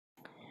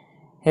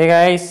Hey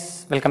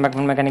guys, welcome back to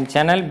my mechanic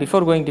channel.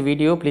 Before going to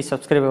video, please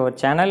subscribe our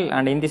channel,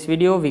 and in this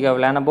video we have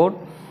learned about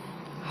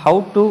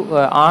how to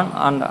on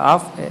and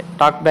off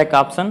talkback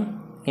option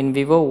in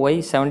Vivo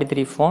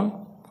Y73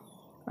 phone.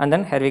 And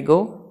then here we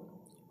go.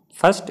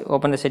 First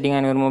open the setting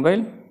on your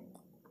mobile,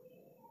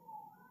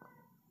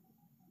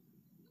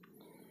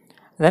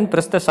 then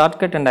press the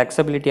shortcut and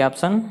accessibility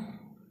option.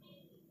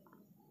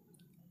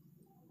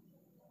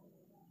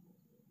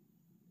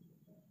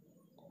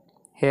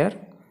 Here,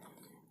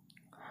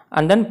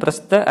 and then press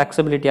the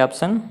accessibility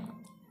option.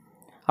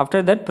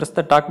 After that, press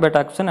the talkback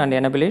option and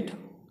enable it.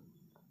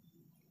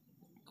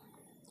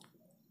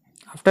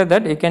 After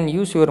that, you can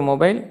use your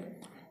mobile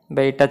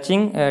by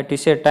touching to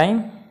set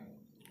time,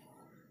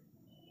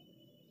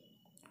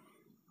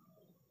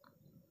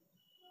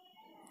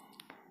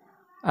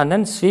 and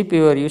then sweep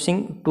you are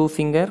using 2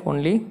 finger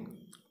only.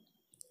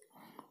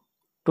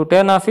 To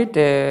turn off it,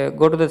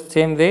 go to the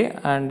same way,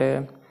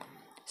 and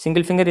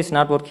single finger is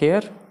not work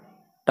here.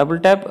 Double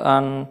tap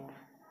and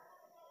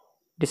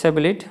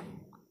disable it,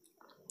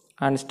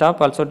 and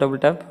stop also double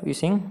tap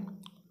using.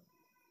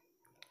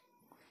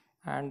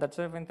 And that's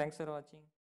it. Thanks for watching.